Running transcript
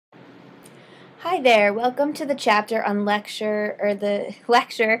Hi there, welcome to the chapter on the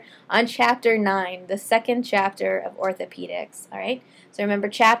lecture on chapter 9, the second chapter of orthopedics, alright? So remember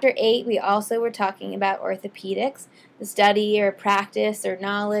chapter 8, we also were talking about orthopedics, the study or practice or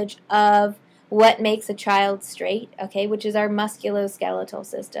knowledge of what makes a child straight, okay, which is our musculoskeletal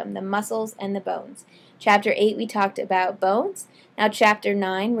system, the muscles and the bones. Chapter 8, we talked about bones. Now chapter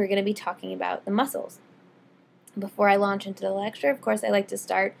 9, we're going to be talking about the muscles. Before I launch into the lecture, of course, I like to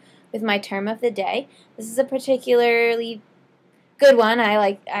start with my term of the day. This is a particularly good one.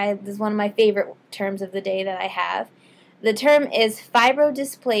 This is one of my favorite terms of the day that I have. The term is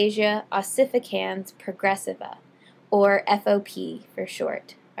fibrodysplasia ossificans progressiva, or FOP for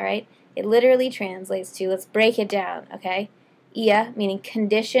short. All right. It literally translates to, let's break it down. Okay. HEA meaning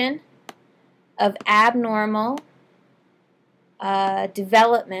condition of abnormal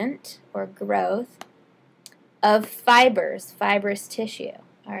development or growth of fibrous tissue.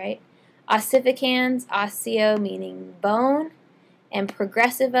 All right. Ossificans, osseo meaning bone, and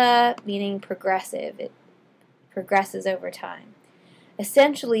progressiva meaning progressive. It progresses over time.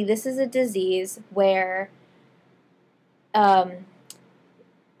 Essentially, this is a disease where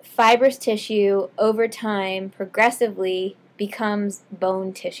fibrous tissue over time progressively becomes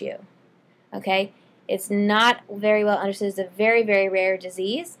bone tissue. Okay? It's not very well understood. It's a very, very rare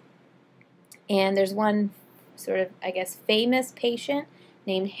disease. And there's one sort of, I guess, famous patient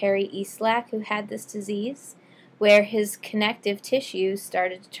named Harry Eastlack who had this disease, where his connective tissue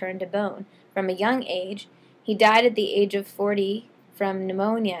started to turn to bone from a young age. He died at the age of 40 from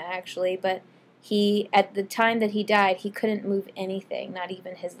pneumonia, actually, but at the time that he died, he couldn't move anything, not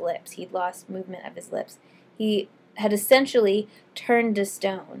even his lips. He'd lost movement of his lips. He had essentially turned to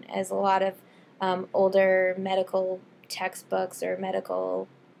stone, as a lot of older medical textbooks or medical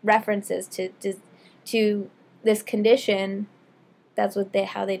references to this condition. That's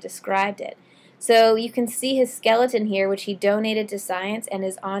how they described it. So you can see his skeleton here, which he donated to science and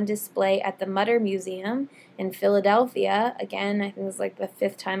is on display at the Mutter Museum in Philadelphia. Again, I think it's like the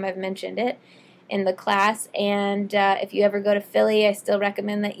 5th time I've mentioned it in the class. And if you ever go to Philly, I still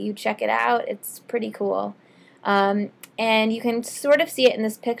recommend that you check it out. It's pretty cool. And you can sort of see it in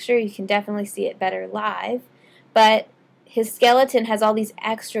this picture. You can definitely see it better live. But his skeleton has all these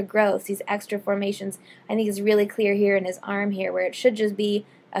extra growths, these extra formations. I think it's really clear here in his arm here, where it should just be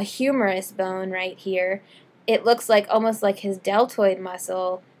a humerus bone right here. It looks like almost like his deltoid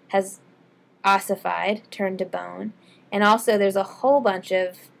muscle has ossified, turned to bone. And also there's a whole bunch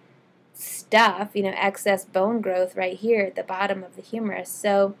of stuff, excess bone growth right here at the bottom of the humerus.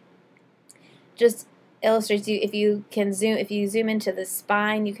 So just illustrates if you zoom into the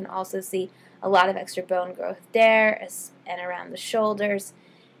spine, you can also see a lot of extra bone growth there and around the shoulders,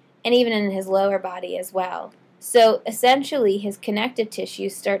 and even in his lower body as well. So essentially his connective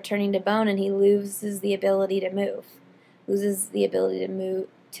tissues start turning to bone, and he loses the ability to move,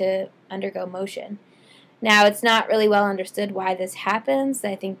 to undergo motion. Now, it's not really well understood why this happens.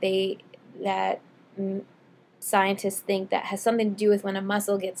 I think scientists think that has something to do with when a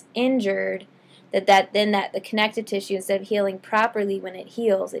muscle gets injured, that the connective tissue, instead of healing properly when it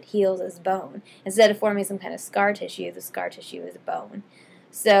heals as bone. Instead of forming some kind of scar tissue, the scar tissue is bone.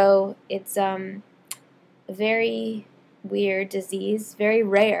 So it's a very weird disease, very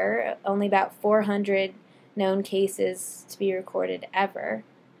rare, only about 400 known cases to be recorded ever.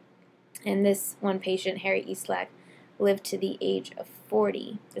 And this one patient, Harry Eastlack, lived to the age of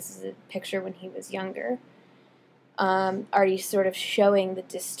 40. This is a picture when he was younger, already sort of showing the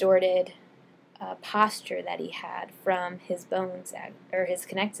distorted posture that he had from his bones, or his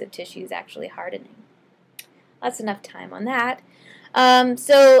connective tissues actually hardening. That's enough time on that.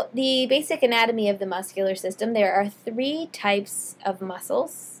 So the basic anatomy of the muscular system, there are 3 types of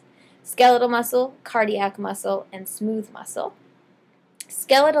muscles: skeletal muscle, cardiac muscle, and smooth muscle.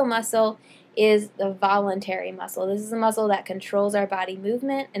 Skeletal muscle is the voluntary muscle. This is a muscle that controls our body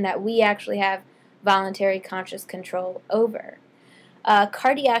movement and that we actually have voluntary conscious control over.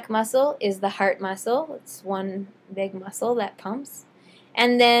 Cardiac muscle is the heart muscle. It's one big muscle that pumps.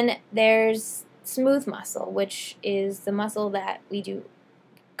 And then there's smooth muscle, which is the muscle that we do.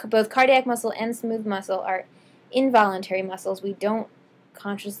 Both cardiac muscle and smooth muscle are involuntary muscles. We don't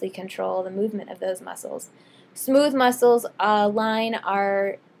consciously control the movement of those muscles. Smooth muscles line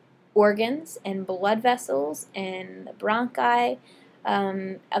our organs and blood vessels and the bronchi,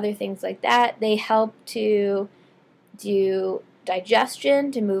 other things like that. They help to do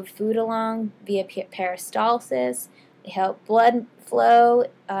digestion, to move food along via peristalsis. They help blood flow,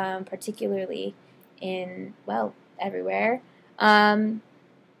 particularly everywhere. They're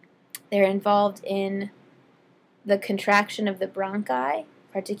involved in the contraction of the bronchi,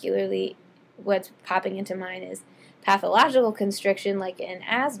 particularly what's popping into mind is pathological constriction, like in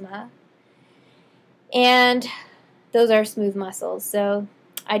asthma, and those are smooth muscles. So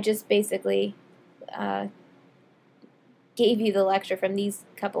I just basically gave you the lecture from these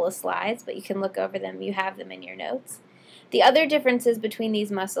couple of slides, but you can look over them. You have them in your notes. The other differences between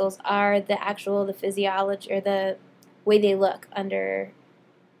these muscles are the physiology, or the way they look under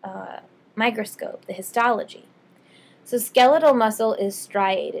microscope, the histology. So skeletal muscle is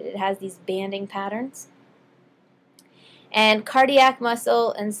striated. It has these banding patterns. And cardiac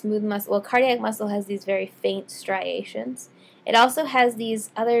muscle and smooth muscle, well, cardiac muscle has these very faint striations. It also has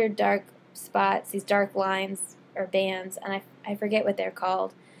these other dark spots, these dark lines or bands, and I forget what they're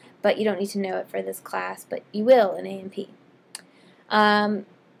called, but you don't need to know it for this class, but you will in A&P.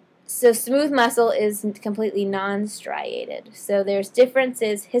 So smooth muscle is completely non-striated. So there's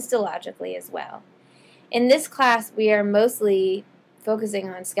differences histologically as well. In this class, we are mostly focusing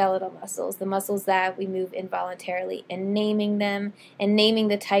on skeletal muscles, the muscles that we move involuntarily, and naming them, and naming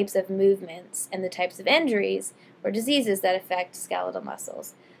the types of movements and the types of injuries or diseases that affect skeletal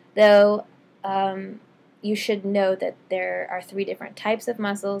muscles. Though you should know that there are 3 different types of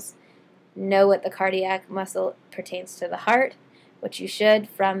muscles. Know what the cardiac muscle pertains to the heart, which you should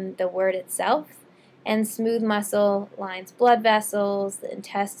from the word itself, and smooth muscle lines blood vessels, the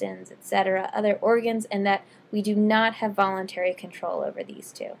intestines, etc., other organs, and that we do not have voluntary control over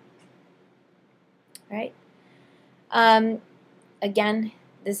these 2. All right. Again,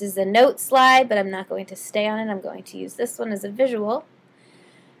 this is a note slide, but I'm not going to stay on it. I'm going to use this one as a visual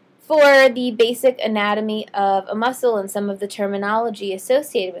for the basic anatomy of a muscle and some of the terminology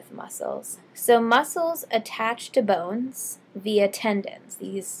associated with muscles. So muscles attach to bones via tendons,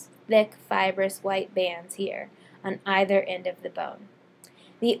 these thick, fibrous white bands here on either end of the bone.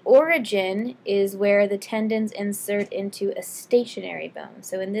 The origin is where the tendons insert into a stationary bone,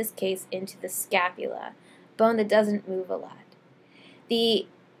 so in this case into the scapula, bone that doesn't move a lot. The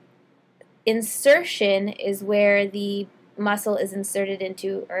insertion is where the muscle is inserted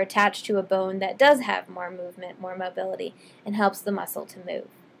into or attached to a bone that does have more movement, more mobility, and helps the muscle to move.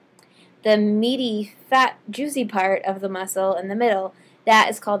 The meaty, fat, juicy part of the muscle in the middle, that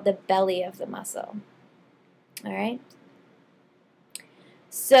is called the belly of the muscle. All right?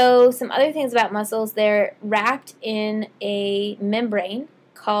 So some other things about muscles, they're wrapped in a membrane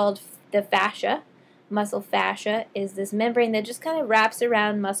called the fascia. Muscle fascia is this membrane that just kind of wraps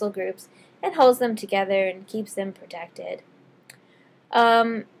around muscle groups and holds them together and keeps them protected.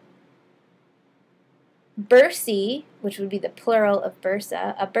 Bursae, which would be the plural of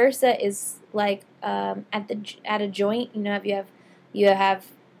bursa. A bursa is like at a joint. You know, if you have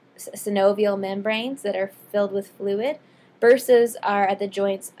synovial membranes that are filled with fluid. Bursas are at the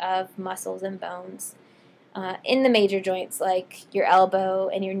joints of muscles and bones. In the major joints like your elbow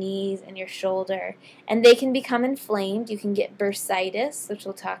and your knees and your shoulder, and they can become inflamed. You can get bursitis, which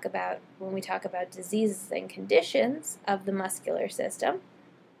we'll talk about when we talk about diseases and conditions of the muscular system.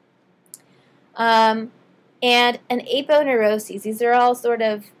 And an aponeuroses. These are all sort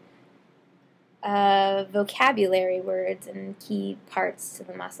of vocabulary words and key parts to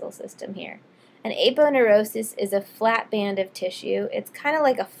the muscle system here. An aponeurosis is a flat band of tissue. It's kind of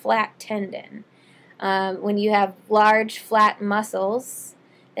like a flat tendon. When you have large flat muscles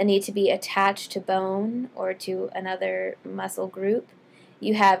that need to be attached to bone or to another muscle group,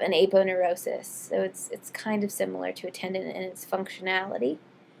 you have an aponeurosis. So it's kind of similar to a tendon in its functionality.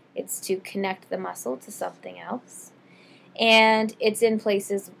 It's to connect the muscle to something else. And it's in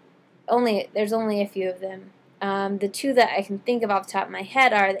places, there's only a few of them. The 2 that I can think of off the top of my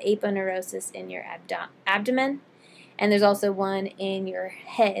head are the aponeurosis in your abdomen, and there's also one in your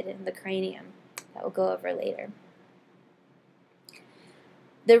head, in the cranium, that we'll go over later.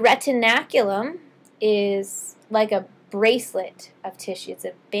 The retinaculum is like a bracelet of tissue. It's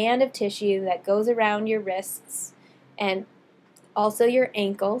a band of tissue that goes around your wrists and also your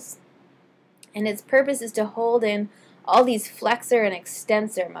ankles, and its purpose is to hold in all these flexor and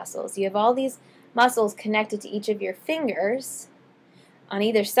extensor muscles. You have all these muscles connected to each of your fingers on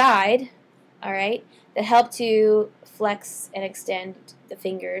either side, all right, that help to flex and extend the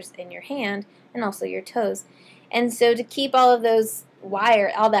fingers in your hand and also your toes. And so to keep all of those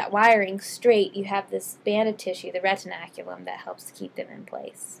all that wiring straight, you have this band of tissue, the retinaculum, that helps to keep them in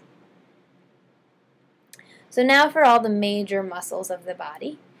place. So now for all the major muscles of the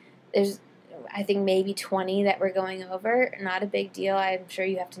body. There's, I think, maybe 20 that we're going over. Not a big deal. I'm sure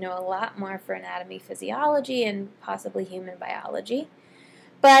you have to know a lot more for anatomy, physiology, and possibly human biology.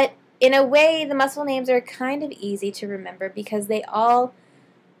 But in a way, the muscle names are kind of easy to remember because they all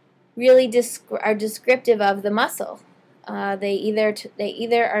really are descriptive of the muscle. They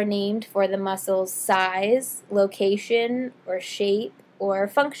either are named for the muscle's size, location, or shape, or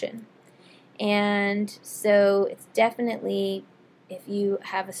function. And so it's definitely, if you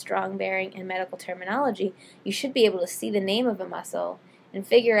have a strong bearing in medical terminology, you should be able to see the name of a muscle and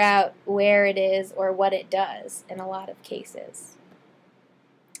figure out where it is or what it does in a lot of cases.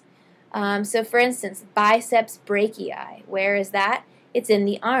 So for instance, biceps brachii, where is that? It's in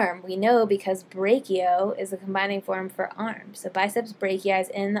the arm. We know because brachio is a combining form for arm. So biceps brachii is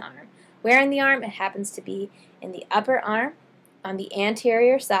in the arm. Where in the arm? It happens to be in the upper arm, on the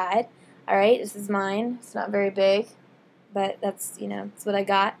anterior side. All right, this is mine. It's not very big, but that's, that's what I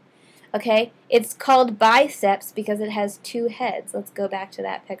got. Okay, it's called biceps because it has two heads. Let's go back to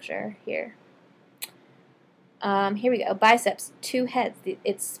that picture here. Here we go. Biceps, two heads.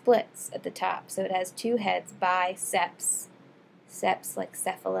 It splits at the top, so it has two heads. Biceps. Seps like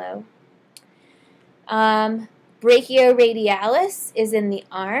cephalo. Brachioradialis is in the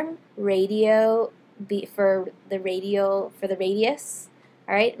arm. Radio for the radius.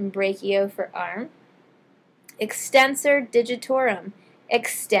 All right, and brachio for arm. Extensor digitorum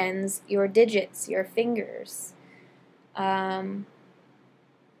extends your digits, your fingers.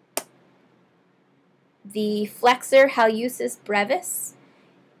 The flexor hallucis brevis.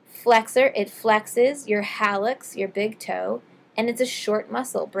 Flexor, it flexes your hallux, your big toe, and it's a short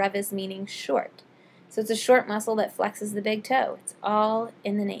muscle, brevis meaning short. So it's a short muscle that flexes the big toe. It's all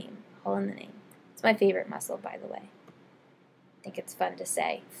in the name, all in the name. It's my favorite muscle, by the way. I think it's fun to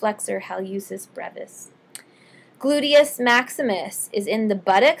say. Flexor hallucis brevis. Gluteus maximus is in the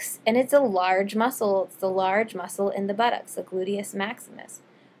buttocks, and it's a large muscle. It's the large muscle in the buttocks, the gluteus maximus.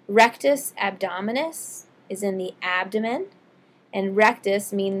 Rectus abdominis is in the abdomen, and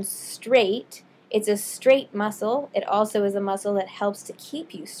rectus means straight. It's a straight muscle. It also is a muscle that helps to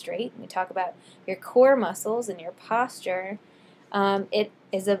keep you straight. We talk about your core muscles and your posture. It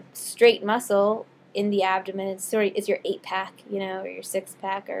is a straight muscle in the abdomen. It's your 8-pack, or your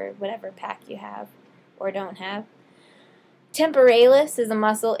 6-pack, or whatever pack you have or don't have. Temporalis is a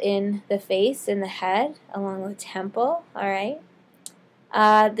muscle in the face, in the head, along with temple. All right.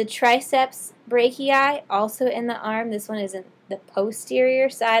 The triceps brachii, also in the arm. This one is in the posterior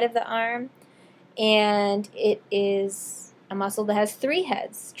side of the arm, and it is a muscle that has 3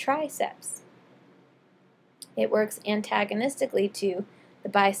 heads, triceps. It works antagonistically to the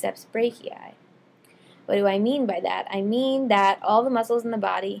biceps brachii. What do I mean by that? I mean that all the muscles in the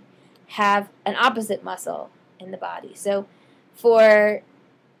body have an opposite muscle in the body. So for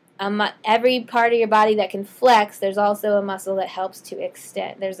every part of your body that can flex, there's also a muscle that helps to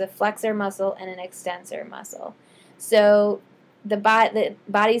extend. There's a flexor muscle and an extensor muscle. So the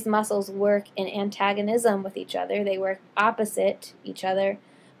body's muscles work in antagonism with each other. They work opposite each other,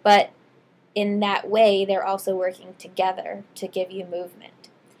 but in that way, they're also working together to give you movement.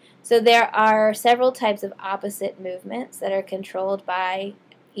 So there are several types of opposite movements that are controlled by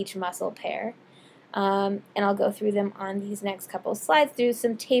each muscle pair. And I'll go through them on these next couple slides through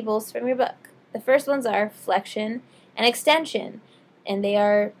some tables from your book. The first ones are flexion and extension, and they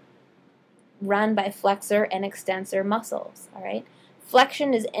are run by flexor and extensor muscles. All right.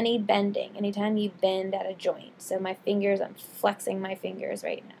 Flexion is any bending, anytime you bend at a joint. So my fingers, I'm flexing my fingers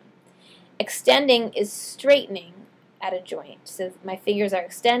right now. Extending is straightening at a joint. So my fingers are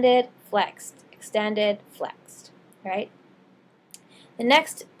extended, flexed, right? The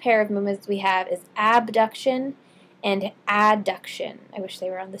next pair of movements we have is abduction and adduction. I wish they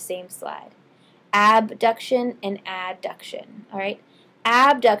were on the same slide. Abduction and adduction, all right?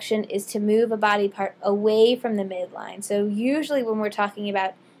 Abduction is to move a body part away from the midline. So usually when we're talking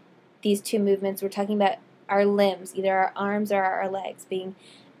about these two movements, we're talking about our limbs, either our arms or our legs, being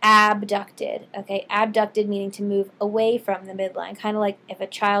abducted. Okay, abducted meaning to move away from the midline, kind of like if a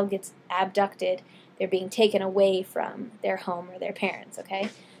child gets abducted, they're being taken away from their home or their parents. Okay,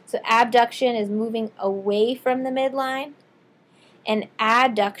 so abduction is moving away from the midline, and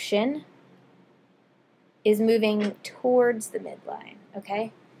adduction is moving towards the midline.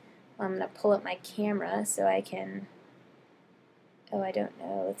 Okay, well, I'm going to pull up my camera so I can, oh, I don't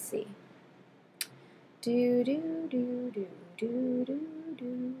know, let's see. Do do do do do do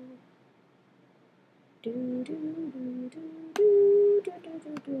do do do do do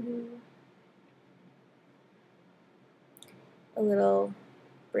do do. A little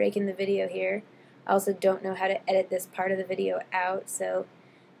break in the video here. I also don't know how to edit this part of the video out, so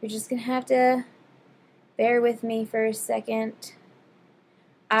you're just gonna have to bear with me for a second.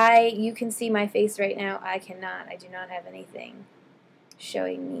 You can see my face right now. I cannot. I do not have anything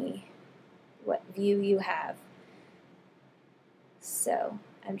showing me what view you have. So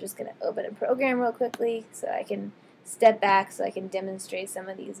I'm just going to open a program real quickly so I can step back so I can demonstrate some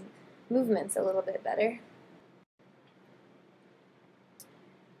of these movements a little bit better.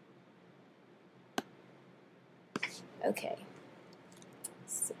 Okay,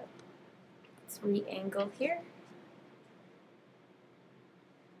 so let's re-angle here.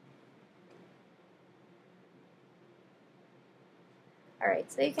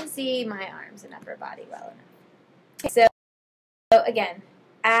 Alright, so you can see my arms and upper body well enough. Okay, so again,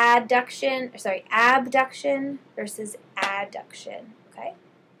 abduction versus adduction, okay,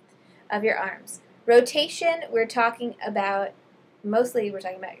 of your arms. Rotation, mostly we're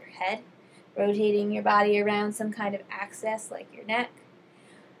talking about your head, rotating your body around some kind of axis like your neck.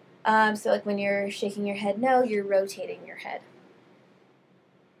 So like when you're shaking your head no, you're rotating your head.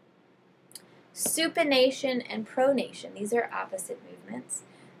 Supination and pronation, these are opposite movements.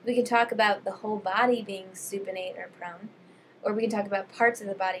 We can talk about the whole body being supinate or prone, or we can talk about parts of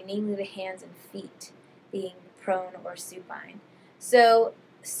the body, namely the hands and feet, being prone or supine. So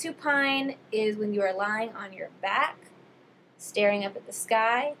supine is when you are lying on your back, staring up at the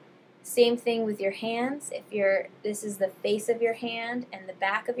sky. Same thing with your hands. This is the face of your hand and the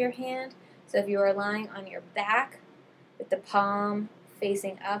back of your hand. So if you are lying on your back with the palm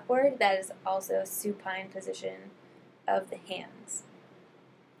facing upward, that is also a supine position of the hands.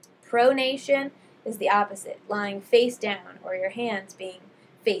 Pronation is the opposite, lying face down or your hands being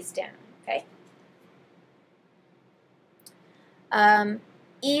face down, okay?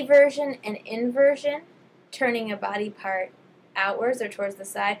 Eversion and inversion, turning a body part outwards or towards the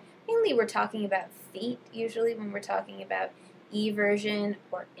side. Mainly we're talking about feet usually when we're talking about eversion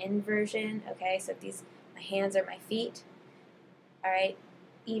or inversion, okay? So if my hands are my feet, all right,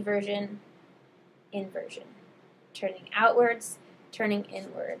 eversion, inversion, turning outwards, turning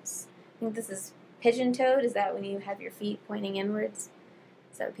inwards. I think this is pigeon-toed. Is that when you have your feet pointing inwards?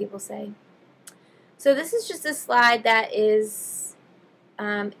 Is that what people say? So this is just a slide that is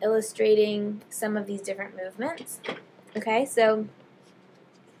illustrating some of these different movements. Okay, so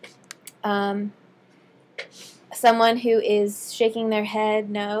someone who is shaking their head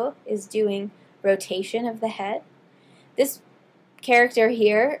no is doing rotation of the head. This character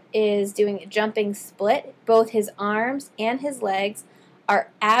here is doing a jumping split. Both his arms and his legs are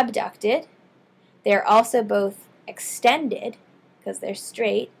abducted. They're also both extended because they're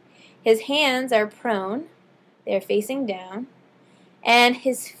straight. His hands are prone. They're facing down. And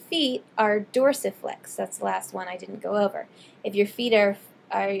his feet are dorsiflex. That's the last one I didn't go over. If your feet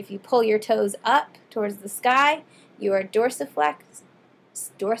if you pull your toes up towards the sky, you are dorsiflexing.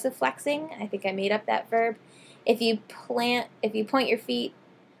 I think I made up that verb. If you point your feet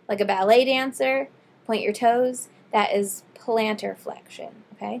like a ballet dancer, point your toes, that is plantar flexion,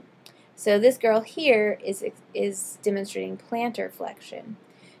 okay? So this girl here is demonstrating plantar flexion.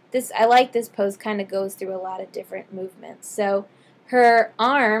 I like this pose, kind of goes through a lot of different movements. So her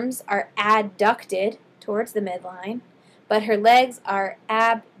arms are adducted towards the midline, but her legs are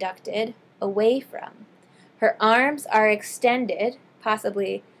abducted away from. Her arms are extended,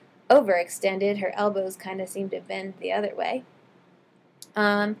 possibly overextended. Her elbows kind of seem to bend the other way.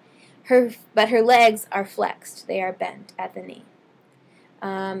 But her legs are flexed. They are bent at the knee.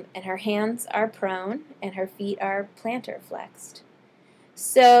 And her hands are prone, and her feet are plantar flexed.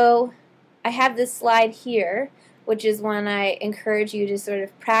 So I have this slide here, which is one I encourage you to sort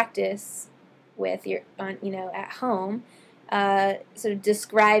of practice with at home, sort of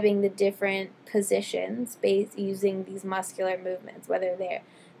describing the different positions using these muscular movements, whether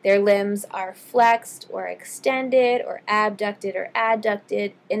their limbs are flexed or extended or abducted or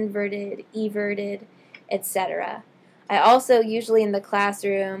adducted, inverted, everted, etc. I also usually in the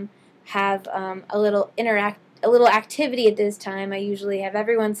classroom have a little activity at this time. I usually have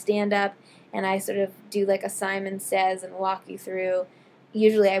everyone stand up and I sort of do like a Simon Says and walk you through.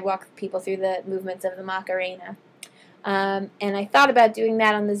 Usually I walk people through the movements of the Macarena. And I thought about doing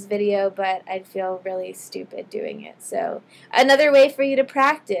that on this video, but I'd feel really stupid doing it. So another way for you to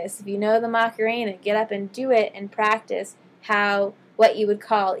practice, if you know the Macarena, get up and do it and practice what you would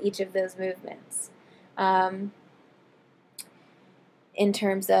call each of those movements. In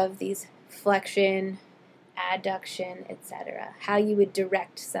terms of these flexion, adduction, etc. How you would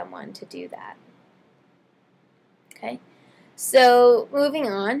direct someone to do that. Okay, so moving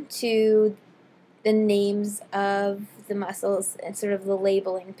on to the names of the muscles and sort of the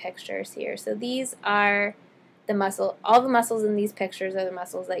labeling pictures here. So these are all the muscles in these pictures are the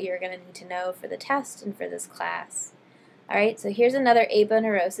muscles that you're going to need to know for the test and for this class. Alright, so here's another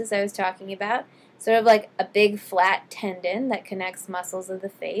aponeurosis I was talking about. Sort of like a big flat tendon that connects muscles of the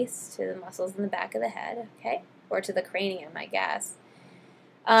face to the muscles in the back of the head, okay? Or to the cranium, I guess.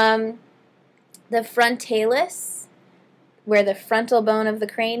 The frontalis where the frontal bone of the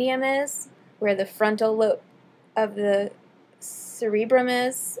cranium is, where the frontal lobe of the cerebrum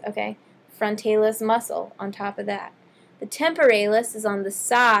is, okay? Frontalis muscle on top of that. The temporalis is on the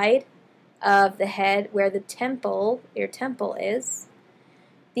side of the head where the temple, your temple is.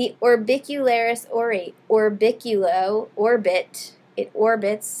 The orbicularis ori, orbiculo, orbit, it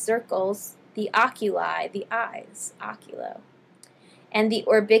orbits, circles the oculi, the eyes, oculo. And the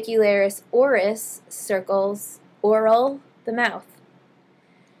orbicularis oris circles oral, the mouth.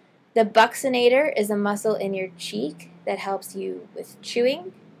 The buccinator is a muscle in your cheek that helps you with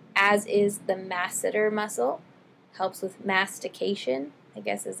chewing, as is the masseter muscle, helps with mastication, I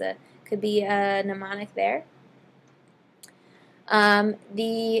guess could be a mnemonic there.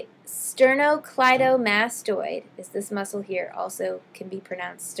 The sternocleidomastoid is this muscle here, also can be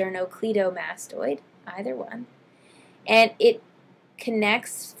pronounced sternocleidomastoid, either one. And it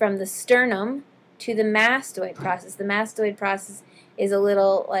connects from the sternum to the mastoid process. The mastoid process is a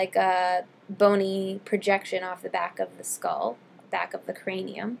little like a bony projection off the back of the skull, back of the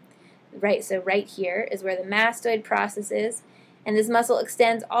cranium. Right, so right here is where the mastoid process is, and this muscle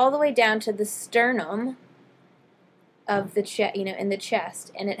extends all the way down to the sternum of the chest, in the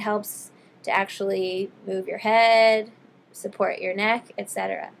chest, and it helps to actually move your head, support your neck,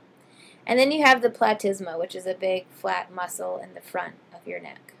 etc. And then you have the platysma, which is a big flat muscle in the front of your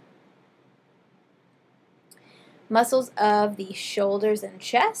neck. Muscles of the shoulders and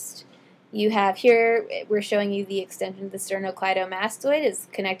chest. You have here, we're showing you the extension of the sternocleidomastoid is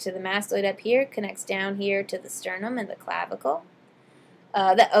connected to the mastoid up here, connects down here to the sternum and the clavicle.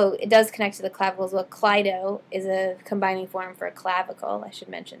 It does connect to the clavicle as well. Cleido is a combining form for a clavicle. I should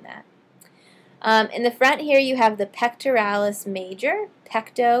mention that. In the front here, you have the pectoralis major.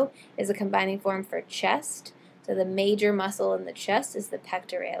 Pecto is a combining form for chest. So the major muscle in the chest is the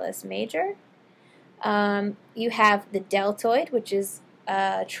pectoralis major. You have the deltoid, which is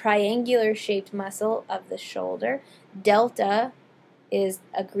a triangular-shaped muscle of the shoulder. Delta is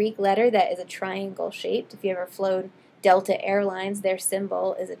a Greek letter that is a triangle-shaped. If you ever flown Delta Airlines, their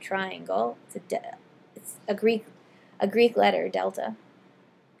symbol is a triangle. It's a Greek letter, delta.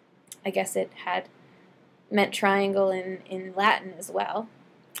 I guess it meant triangle in Latin as well.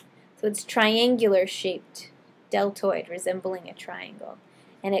 So it's triangular-shaped deltoid, resembling a triangle,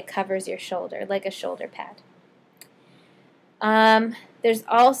 and it covers your shoulder like a shoulder pad. There's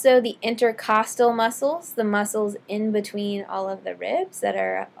also the intercostal muscles, the muscles in between all of the ribs that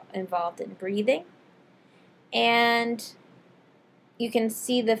are involved in breathing. And you can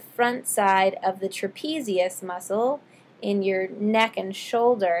see the front side of the trapezius muscle in your neck and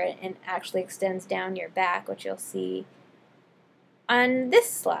shoulder, and actually extends down your back, which you'll see on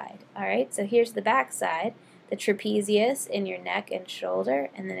this slide. Alright, so here's the back side, the trapezius in your neck and shoulder,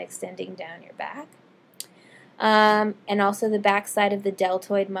 and then extending down your back. And also the back side of the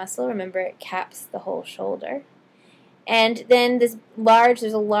deltoid muscle. Remember, it caps the whole shoulder. And then there's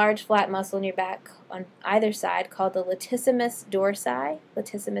a large flat muscle in your back on either side called the latissimus dorsi.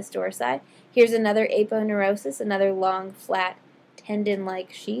 Latissimus dorsi. Here's another aponeurosis, another long, flat,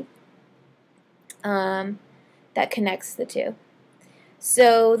 tendon-like sheath that connects the two.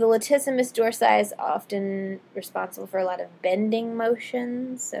 So the latissimus dorsi is often responsible for a lot of bending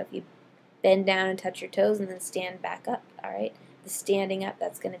motions. So if you bend down and touch your toes and then stand back up, all right? The standing up,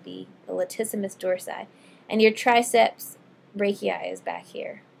 that's going to be the latissimus dorsi. And your triceps brachii is back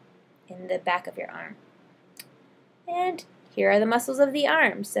here in the back of your arm. And here are the muscles of the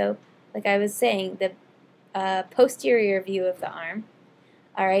arm. So, like I was saying, the posterior view of the arm.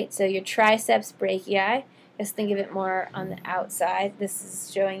 All right, so your triceps brachii, just think of it more on the outside. This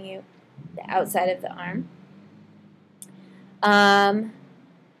is showing you the outside of the arm.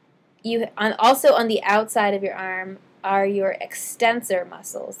 Also on the outside of your arm are your extensor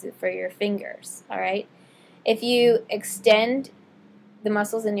muscles for your fingers, all right? If you extend the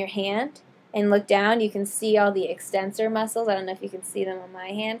muscles in your hand and look down, you can see all the extensor muscles. I don't know if you can see them on my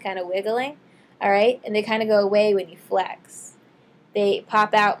hand, kind of wiggling, all right? And they kind of go away when you flex. They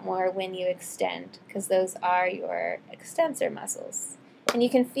pop out more when you extend because those are your extensor muscles. And you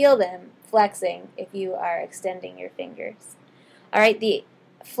can feel them flexing if you are extending your fingers. All right, the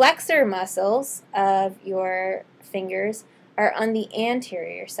flexor muscles of your fingers are on the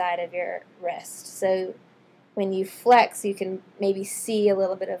anterior side of your wrist. So when you flex, you can maybe see a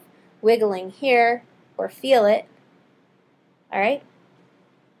little bit of wiggling here or feel it. All right?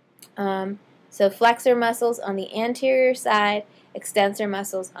 So flexor muscles on the anterior side, extensor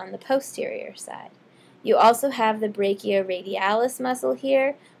muscles on the posterior side. You also have the brachioradialis muscle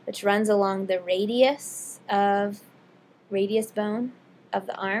here, which runs along the radius bone of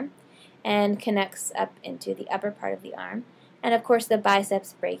the arm. and connects up into the upper part of the arm. And of course the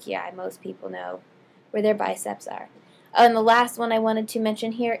biceps brachii, most people know where their biceps are. And the last one I wanted to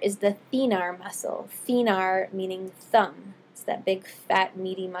mention here is the thenar muscle. Thenar meaning thumb. It's that big fat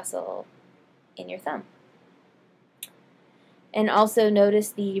meaty muscle in your thumb. And also notice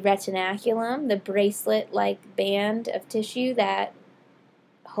the retinaculum, the bracelet-like band of tissue that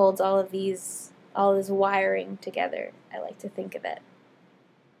holds all this wiring together. I like to think of it.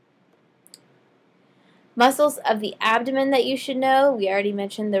 Muscles of the abdomen that you should know, we already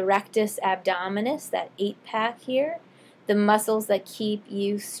mentioned the rectus abdominis, that 8-pack here. The muscles that keep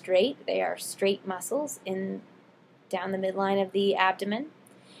you straight, they are straight muscles down the midline of the abdomen.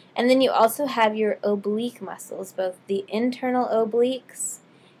 And then you also have your oblique muscles, both the internal obliques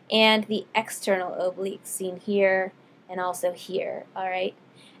and the external obliques, seen here and also here, all right?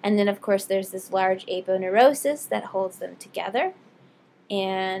 And then, of course, there's this large aponeurosis that holds them together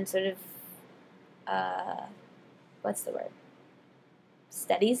and sort of,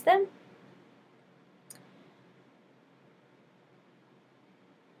 steadies them?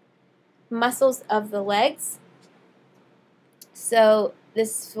 Muscles of the legs. So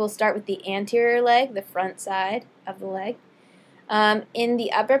this will start with the anterior leg, the front side of the leg. In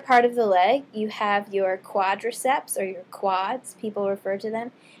the upper part of the leg, you have your quadriceps, or your quads, people refer to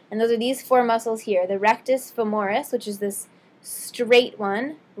them. And those are these 4 muscles here. The rectus femoris, which is this straight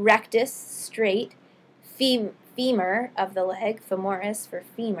one, rectus, straight, femur of the leg, femoris for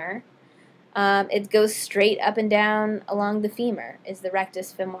femur. It goes straight up and down along the femur, is the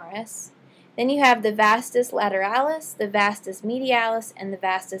rectus femoris. Then you have the vastus lateralis, the vastus medialis, and the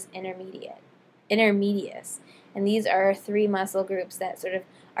vastus intermedius. And these are 3 muscle groups that sort of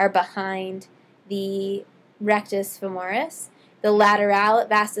are behind the rectus femoris. The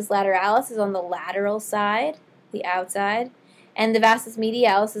vastus lateralis is on the lateral side, the outside, and the vastus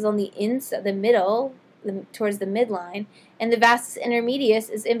medialis is on the inside, the middle, towards the midline, and the vastus intermedius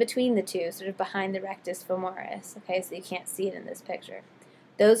is in between the two, sort of behind the rectus femoris. Okay, so you can't see it in this picture.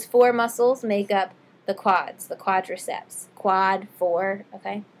 Those 4 muscles make up the quads, the quadriceps. Quad 4,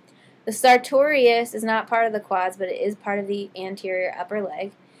 okay? The sartorius is not part of the quads, but it is part of the anterior upper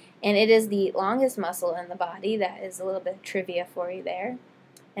leg, and it is the longest muscle in the body. That is a little bit of trivia for you there.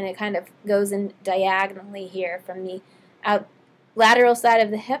 And it kind of goes in diagonally here from the lateral side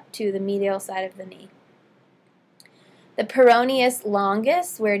of the hip to the medial side of the knee. The peroneus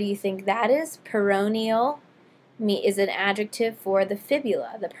longus, where do you think that is? Peroneal is an adjective for the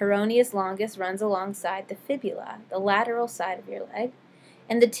fibula. The peroneus longus runs alongside the fibula, the lateral side of your leg.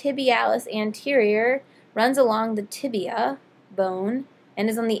 And the tibialis anterior runs along the tibia bone and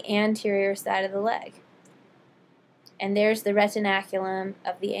is on the anterior side of the leg. And there's the retinaculum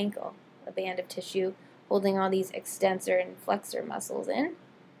of the ankle, a band of tissue holding all these extensor and flexor muscles in.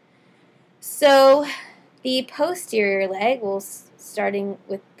 So the posterior leg, starting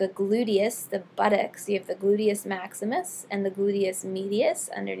with the gluteus, the buttocks, you have the gluteus maximus and the gluteus medius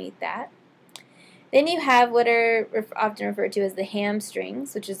underneath that. Then you have what are often referred to as the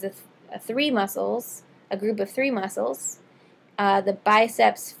hamstrings, which is a group of 3 muscles. The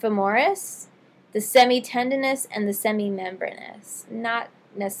biceps femoris, the semitendinous, and the semimembranous. Not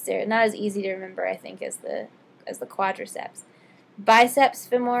as easy to remember, I think, as the quadriceps. Biceps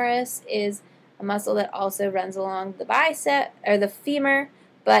femoris is a muscle that also runs along the bicep or the femur,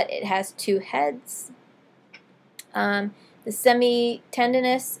 but it has 2 heads. The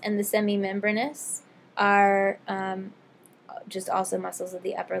semitendinous and the semimembranous are just also muscles of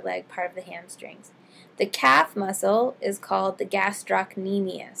the upper leg, part of the hamstrings. The calf muscle is called the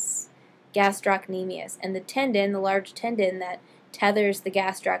gastrocnemius. And the tendon, the large tendon that tethers the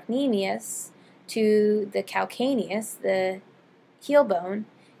gastrocnemius to the calcaneus, the heel bone,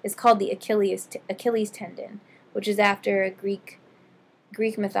 is called the Achilles tendon, which is after a Greek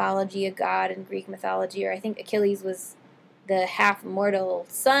mythology, a god in Greek mythology, or I think Achilles was the half-mortal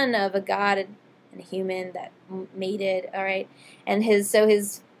son of a god and a human that mated, all right? And his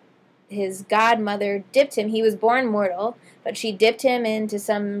godmother dipped him. He was born mortal, but she dipped him into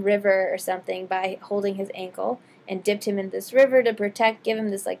some river or something by holding his ankle and dipped him in this river to give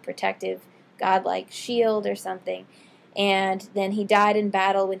him this like protective godlike shield or something. And then he died in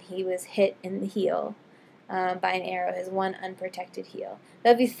battle when he was hit in the heel by an arrow, his one unprotected heel.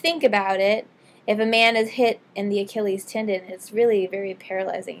 Now, if you think about it, if a man is hit in the Achilles tendon, it's really very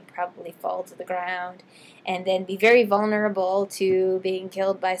paralyzing. He'd probably fall to the ground and then be very vulnerable to being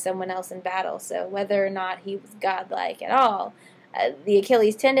killed by someone else in battle. So whether or not he was godlike at all, the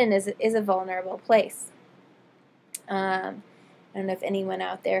Achilles tendon is a vulnerable place. I don't know if anyone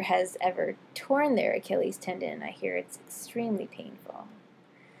out there has ever torn their Achilles tendon. I hear it's extremely painful.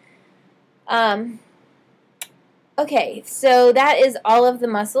 Okay, so that is all of the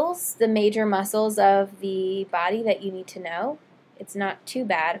muscles, the major muscles of the body that you need to know. It's not too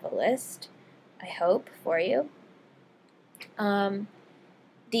bad of a list, I hope, for you.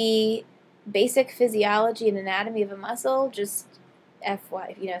 The basic physiology and anatomy of a muscle, just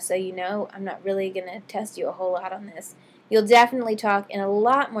FY, so I'm not really going to test you a whole lot on this. You'll definitely talk in a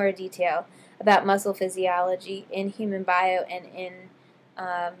lot more detail about muscle physiology in human bio and in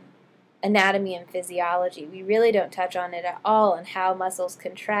anatomy and physiology. We really don't touch on it at all on how muscles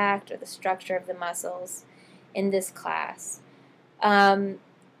contract or the structure of the muscles in this class.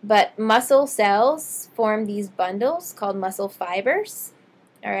 But muscle cells form these bundles called muscle fibers,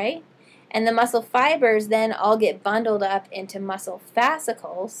 all right? And the muscle fibers then all get bundled up into muscle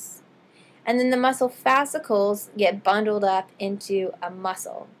fascicles, and then the muscle fascicles get bundled up into a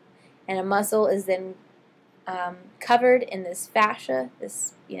muscle. And a muscle is then covered in this fascia,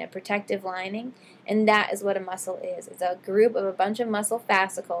 this protective lining, and that is what a muscle is. It's a group of a bunch of muscle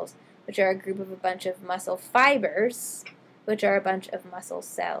fascicles, which are a group of a bunch of muscle fibers, which are a bunch of muscle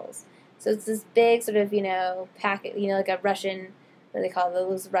cells. So it's this big sort of packet, like a Russian, what do they call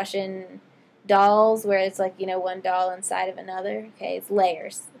those Russian dolls, where it's like one doll inside of another. Okay, it's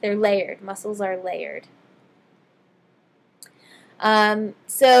layers. They're layered. Muscles are layered.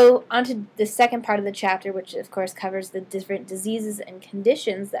 So on to the second part of the chapter, which of course covers the different diseases and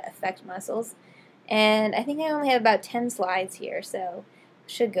conditions that affect muscles. And I think I only have about 10 slides here, so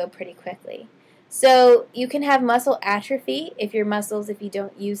it should go pretty quickly. So you can have muscle atrophy if you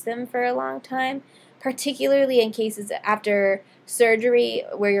don't use them for a long time, particularly in cases after surgery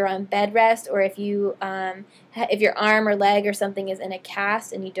where you're on bed rest, or if your arm or leg or something is in a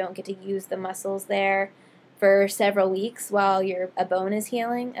cast and you don't get to use the muscles there for several weeks while a bone is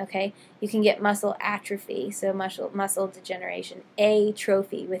healing, okay, you can get muscle atrophy, so muscle degeneration,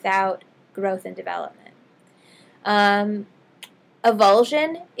 atrophy, without growth and development.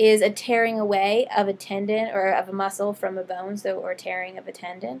 Avulsion is a tearing away of a tendon or of a muscle from a bone, or tearing of a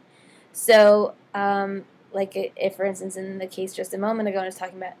tendon. So, if, for instance, in the case just a moment ago, I was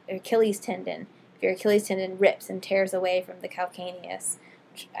talking about Achilles tendon. If your Achilles tendon rips and tears away from the calcaneus,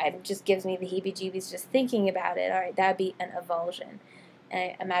 which just gives me the heebie-jeebies just thinking about it, all right, that would be an avulsion. And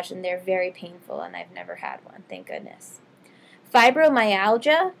I imagine they're very painful, and I've never had one, thank goodness.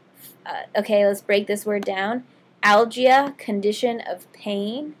 Fibromyalgia, okay, let's break this word down. Algia, condition of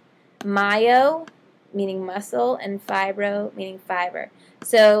pain. Myo, meaning muscle, and fibro, meaning fiber.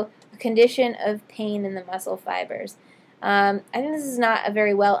 So, a condition of pain in the muscle fibers. I think this is not a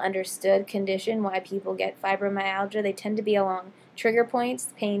very well understood condition, why people get fibromyalgia. They tend to be along trigger points.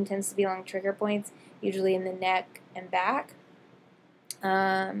 The pain tends to be along trigger points, usually in the neck and back,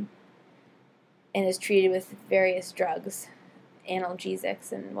 and is treated with various drugs,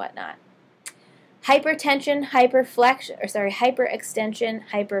 analgesics and whatnot. Hypertension, hyperextension,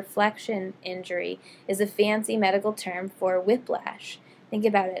 hyperflexion injury is a fancy medical term for whiplash. Think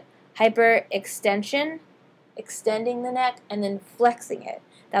about it. Hyperextension, extending the neck, and then flexing it.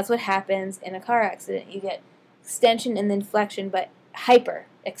 That's what happens in a car accident. You get extension and then flexion, but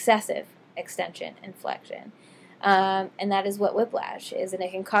excessive extension and flexion. And that is what whiplash is, and it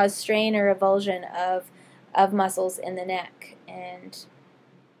can cause strain or avulsion of muscles in the neck, and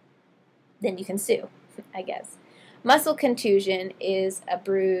then you can sue, I guess. Muscle contusion is a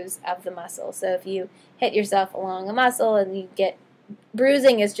bruise of the muscle. So if you hit yourself along a muscle and you get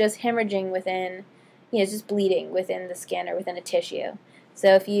bruising, is just hemorrhaging within, just bleeding within the skin or within a tissue.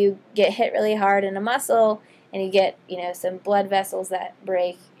 So if you get hit really hard in a muscle and you get, some blood vessels that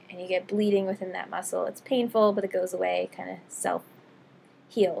break and you get bleeding within that muscle, it's painful, but it goes away, kind of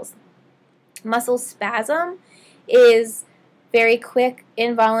self-heals. Muscle spasm is very quick,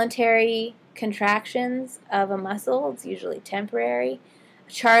 involuntary contractions of a muscle. It's usually temporary.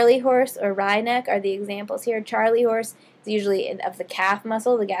 Charley horse or wry neck are the examples here. Charley horse is usually of the calf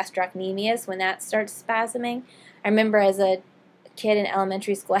muscle, the gastrocnemius, when that starts spasming. I remember as a kid in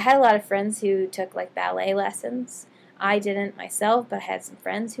elementary school, I had a lot of friends who took ballet lessons. I didn't myself, but I had some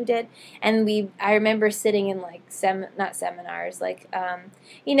friends who did, and I remember sitting in not seminars,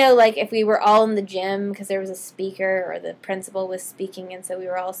 if we were all in the gym because there was a speaker or the principal was speaking, and so we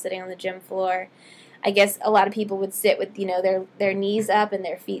were all sitting on the gym floor. I guess a lot of people would sit with their knees up and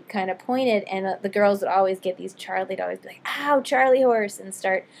their feet kind of pointed, and the girls would always get they'd always be like, "Ow, Charlie horse," and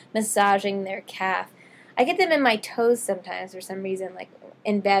start massaging their calf. I get them in my toes sometimes for some reason,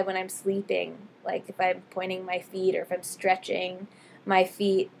 in bed when I'm sleeping. If I'm pointing my feet or if I'm stretching my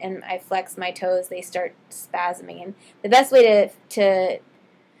feet and I flex my toes, they start spasming. And the best way to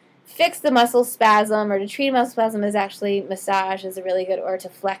fix the muscle spasm or to treat muscle spasm is actually massage is a really good, or to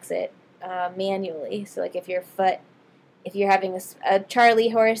flex it manually. So like if you're having a Charlie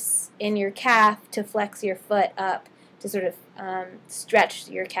horse in your calf, to flex your foot up to sort of stretch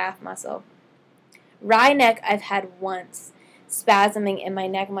your calf muscle. Wry neck I've had once, spasming in my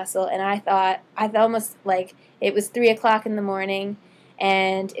neck muscle, and I thought almost like it was 3 o'clock in the morning,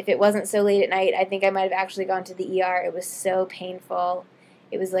 and if it wasn't so late at night, I think I might have actually gone to the ER. It was so painful.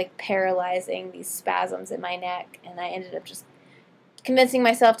 It was like paralyzing, these spasms in my neck, and I ended up just convincing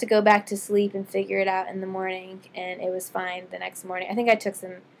myself to go back to sleep and figure it out in the morning, and it was fine the next morning. I think I took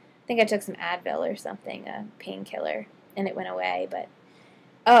some Advil or something, a painkiller, and it went away, but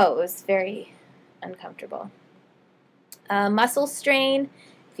oh, it was very uncomfortable. Muscle strain.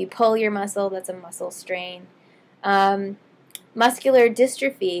 If you pull your muscle, that's a muscle strain. Muscular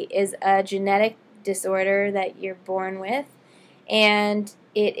dystrophy is a genetic disorder that you're born with, and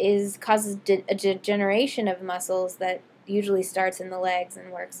it causes a degeneration of muscles that usually starts in the legs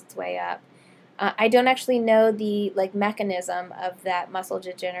and works its way up. I don't actually know the mechanism of that muscle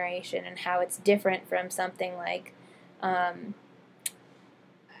degeneration and how it's different from something like.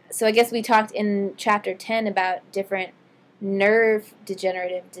 So I guess we talked in chapter 10 about different nerve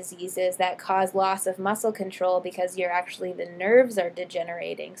degenerative diseases that cause loss of muscle control because the nerves are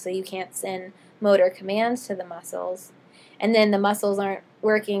degenerating, so you can't send motor commands to the muscles, and then the muscles aren't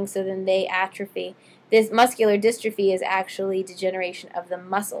working, so then they atrophy. This muscular dystrophy is actually degeneration of the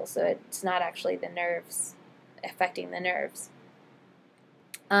muscle, so it's not actually the nerves affecting the nerves.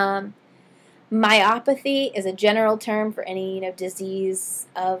 Myopathy is a general term for any disease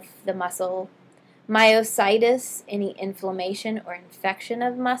of the muscle. Myositis, any inflammation or infection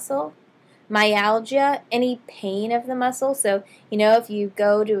of muscle. Myalgia, any pain of the muscle. So, if you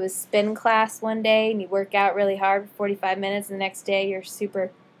go to a spin class one day and you work out really hard for 45 minutes and the next day you're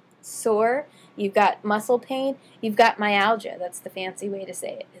super sore, you've got muscle pain, you've got myalgia. That's the fancy way to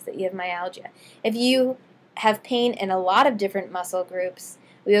say it, is that you have myalgia. If you have pain in a lot of different muscle groups,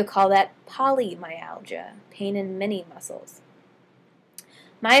 we would call that polymyalgia, pain in many muscles.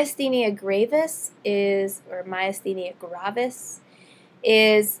 Myasthenia gravis or myasthenia gravis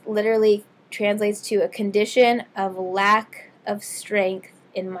literally translates to a condition of lack of strength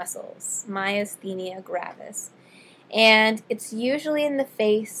in muscles, myasthenia gravis. And it's usually in the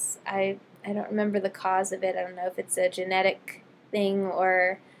face. I don't remember the cause of it. I don't know if it's a genetic thing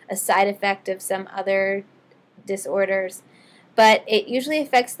or a side effect of some other disorders. But it usually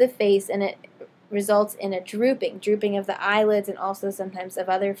affects the face, and it results in a drooping of the eyelids and also sometimes of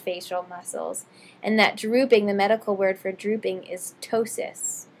other facial muscles. And that drooping, the medical word for drooping is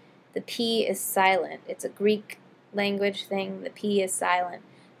ptosis. The P is silent. It's a Greek language thing. The P is silent.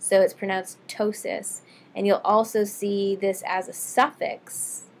 So it's pronounced ptosis. And you'll also see this as a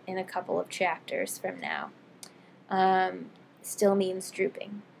suffix in a couple of chapters from now. Still means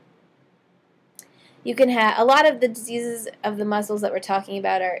drooping. You can have a lot of the diseases of the muscles that we're talking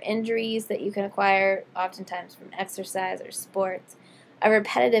about are injuries that you can acquire oftentimes from exercise or sports. A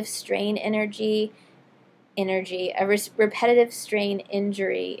repetitive strain repetitive strain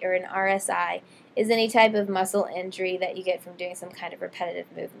injury, or an RSI, is any type of muscle injury that you get from doing some kind of repetitive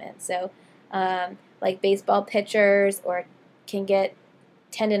movement. So, like baseball pitchers can get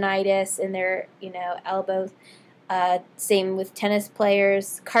tendinitis in their elbows. Same with tennis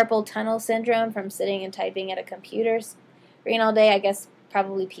players. Carpal tunnel syndrome from sitting and typing at a computer screen all day. I guess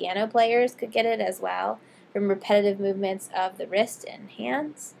probably piano players could get it as well from repetitive movements of the wrist and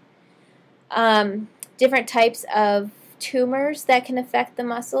hands. Different types of tumors that can affect the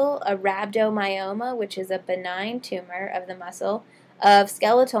muscle. A rhabdomyoma, which is a benign tumor of the muscle, of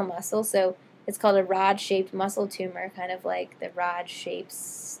skeletal muscle. So it's called a rod-shaped muscle tumor, kind of like the rod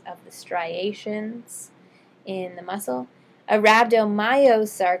shapes of the striations in the muscle. A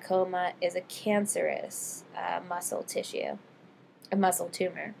rhabdomyosarcoma is a cancerous muscle tissue, a muscle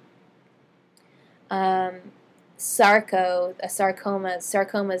tumor. Sarcoma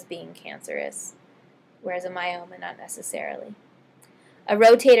is being cancerous, whereas a myoma not necessarily. A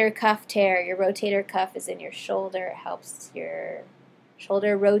rotator cuff tear. Your rotator cuff is in your shoulder. It helps your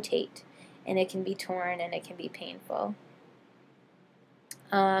shoulder rotate, and it can be torn and it can be painful.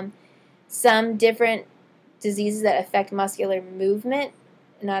 Some different diseases that affect muscular movement,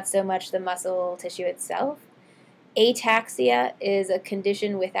 not so much the muscle tissue itself. Ataxia is a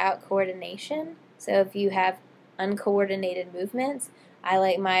condition without coordination. So if you have uncoordinated movements,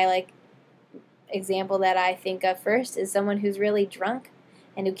 my example that I think of first is someone who's really drunk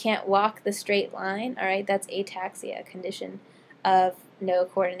and who can't walk the straight line. All right, that's ataxia, a condition of no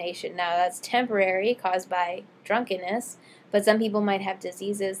coordination. Now that's temporary, caused by drunkenness, but some people might have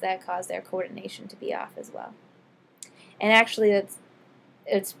diseases that cause their coordination to be off as well. And actually,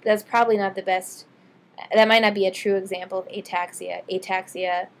 that's probably not the best. That might not be a true example of ataxia.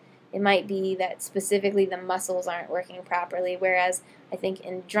 Ataxia, it might be that specifically the muscles aren't working properly, whereas I think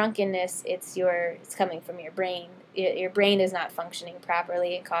in drunkenness, it's coming from your brain. Your brain is not functioning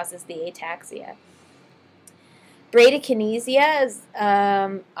properly and causes the ataxia. Bradykinesia is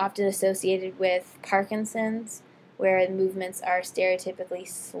often associated with Parkinson's, where movements are stereotypically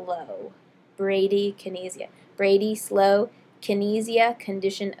slow. Bradykinesia. Brady, slow. Kinesia,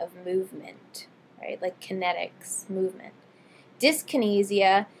 condition of movement, right? Like kinetics, movement.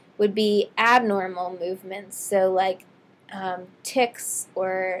 Dyskinesia would be abnormal movements, so like tics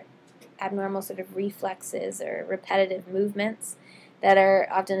or abnormal sort of reflexes or repetitive movements that are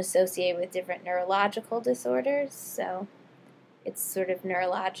often associated with different neurological disorders, so it's sort of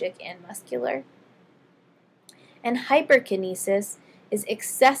neurologic and muscular. And hyperkinesis is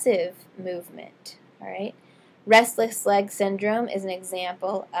excessive movement, all right? Restless leg syndrome is an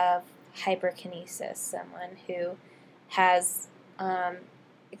example of hyperkinesis, someone who has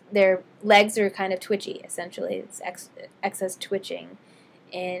their legs are kind of twitchy, essentially. It's excess twitching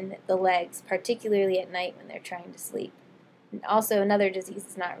in the legs, particularly at night when they're trying to sleep. And also, another disease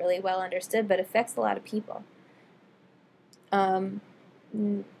that's not really well understood, but affects a lot of people.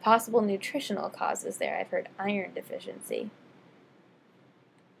 Possible nutritional causes there. I've heard iron deficiency.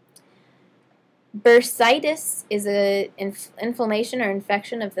 Bursitis is an inflammation or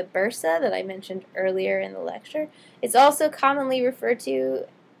infection of the bursa that I mentioned earlier in the lecture. It's also commonly referred to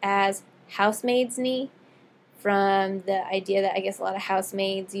as housemaid's knee, from the idea that I guess a lot of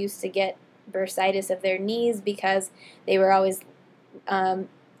housemaids used to get bursitis of their knees because they were always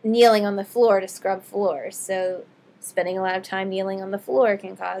kneeling on the floor to scrub floors. So spending a lot of time kneeling on the floor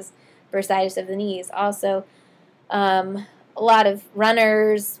can cause bursitis of the knees. Also, a lot of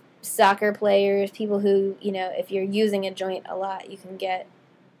runners, soccer players, people who, if you're using a joint a lot, you can get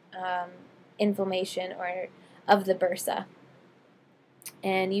inflammation or of the bursa,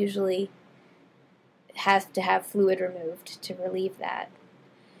 and usually have to have fluid removed to relieve that.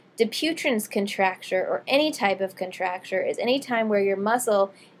 Dupuytren's contracture, or any type of contracture, is any time where your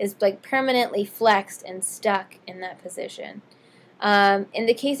muscle is like permanently flexed and stuck in that position. In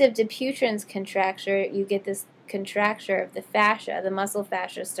the case of Dupuytren's contracture, you get this contracture of the fascia. The muscle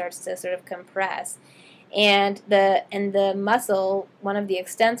fascia starts to sort of compress, and the muscle, one of the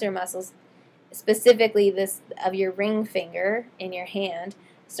extensor muscles, specifically this of your ring finger in your hand,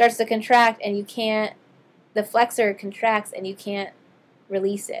 starts to contract, and the flexor contracts and you can't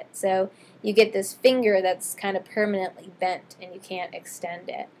release it. So you get this finger that's kind of permanently bent and you can't extend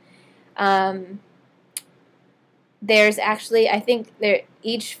it. There's actually, I think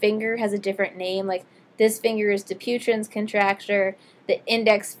each finger has a different name. Like this finger is Dupuytren's contracture. The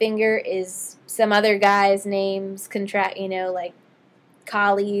index finger is some other guy's name's like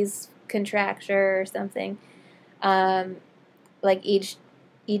Colley's contracture or something. Like each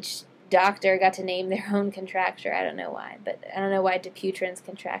doctor got to name their own contracture. I don't know why, but I don't know why Dupuytren's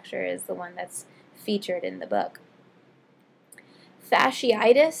contracture is the one that's featured in the book.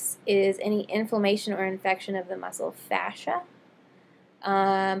 Fasciitis is any inflammation or infection of the muscle fascia.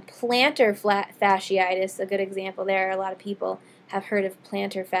 Plantar fasciitis, a good example there. A lot of people have heard of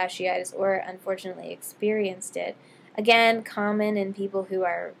plantar fasciitis or unfortunately experienced it. Again, common in people who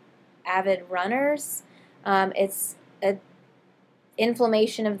are avid runners. It's a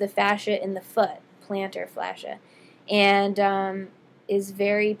inflammation of the fascia in the foot, plantar fascia, and is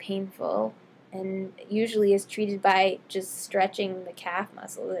very painful, and usually is treated by just stretching the calf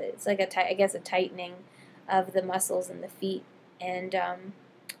muscle. It's like a tightening of the muscles in the feet, and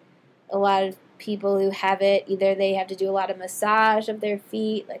a lot of people who have it, either they have to do a lot of massage of their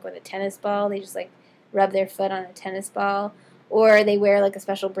feet, like with a tennis ball, they just like rub their foot on a tennis ball, or they wear like a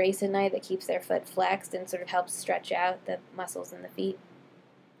special brace at night that keeps their foot flexed and sort of helps stretch out the muscles in the feet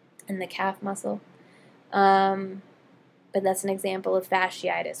and the calf muscle. But that's an example of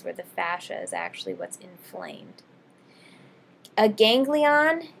fasciitis, where the fascia is actually what's inflamed. A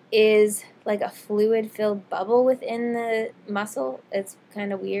ganglion is like a fluid-filled bubble within the muscle. It's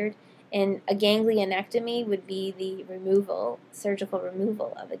kind of weird. And a ganglionectomy would be the surgical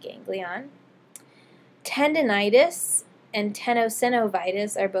removal of a ganglion. Tendinitis and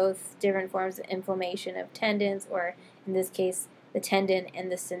tenosynovitis are both different forms of inflammation of tendons, or in this case, the tendon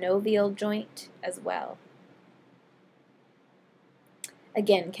and the synovial joint as well.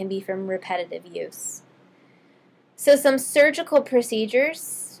 Again, can be from repetitive use. So some surgical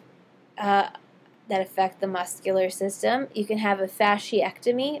procedures that affect the muscular system. You can have a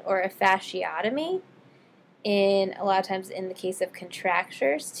fasciectomy or a fasciotomy, a lot of times in the case of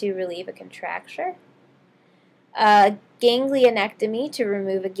contractures, to relieve a contracture. Ganglionectomy to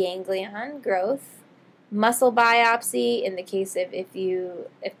remove a ganglion growth. Muscle biopsy in the case of if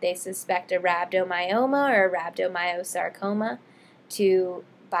they suspect a rhabdomyoma or a rhabdomyosarcoma, to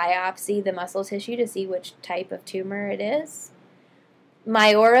biopsy the muscle tissue to see which type of tumor it is.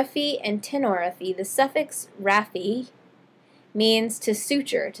 Myorrhaphy and tenorrhaphy. The suffix raphy means to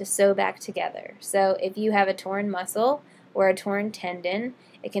suture, to sew back together. So if you have a torn muscle or a torn tendon,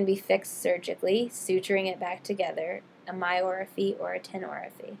 it can be fixed surgically, suturing it back together, a myorrhaphy or a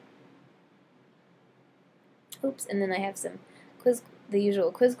tenorrhaphy. Oops, and then I have the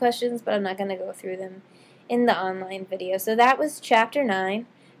usual quiz questions, but I'm not going to go through them in the online video. So that was Chapter 9.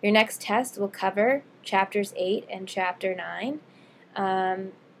 Your next test will cover Chapters 8 and Chapter 9.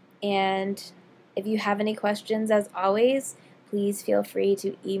 And if you have any questions, as always, please feel free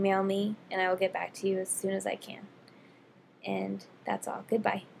to email me, and I will get back to you as soon as I can. And that's all.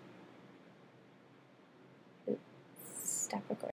 Goodbye. Oops, stop recording.